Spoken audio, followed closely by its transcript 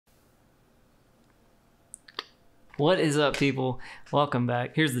What is up, people? Welcome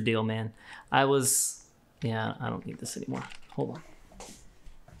back. Here's the deal, man. I don't need this anymore. Hold on.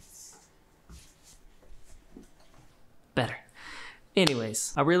 Better.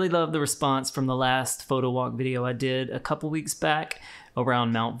 Anyways, I really love the response from the last PhotoWalk video I did a couple weeks back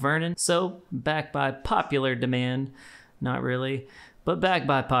around Mount Vernon. So, back by popular demand, not really, but back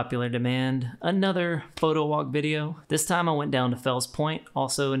by popular demand, another PhotoWalk video. This time I went down to Fells Point,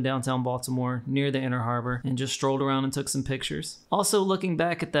 also in downtown Baltimore, near the Inner Harbor, and just strolled around and took some pictures. Also looking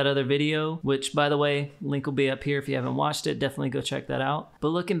back at that other video, which by the way, link will be up here if you haven't watched it, definitely go check that out. But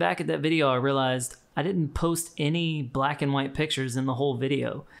looking back at that video, I realized I didn't post any black and white pictures in the whole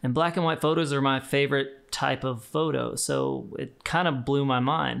video. And black and white photos are my favorite type of photo, so it kind of blew my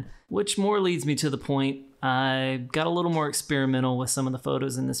mind. Which more leads me to the point, I got a little more experimental with some of the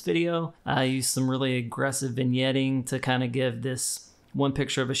photos in this video. I used some really aggressive vignetting to kind of give this one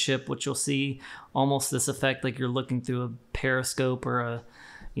picture of a ship, which you'll see almost this effect like you're looking through a periscope or a,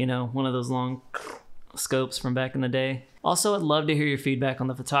 one of those long scopes from back in the day. Also, I'd love to hear your feedback on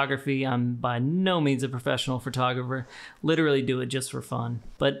the photography. I'm by no means a professional photographer, literally do it just for fun.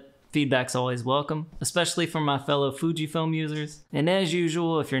 But feedback's always welcome, especially from my fellow Fujifilm users. And as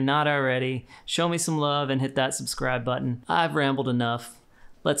usual, if you're not already, show me some love and hit that subscribe button. I've rambled enough.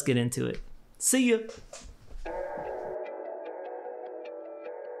 Let's get into it. See ya!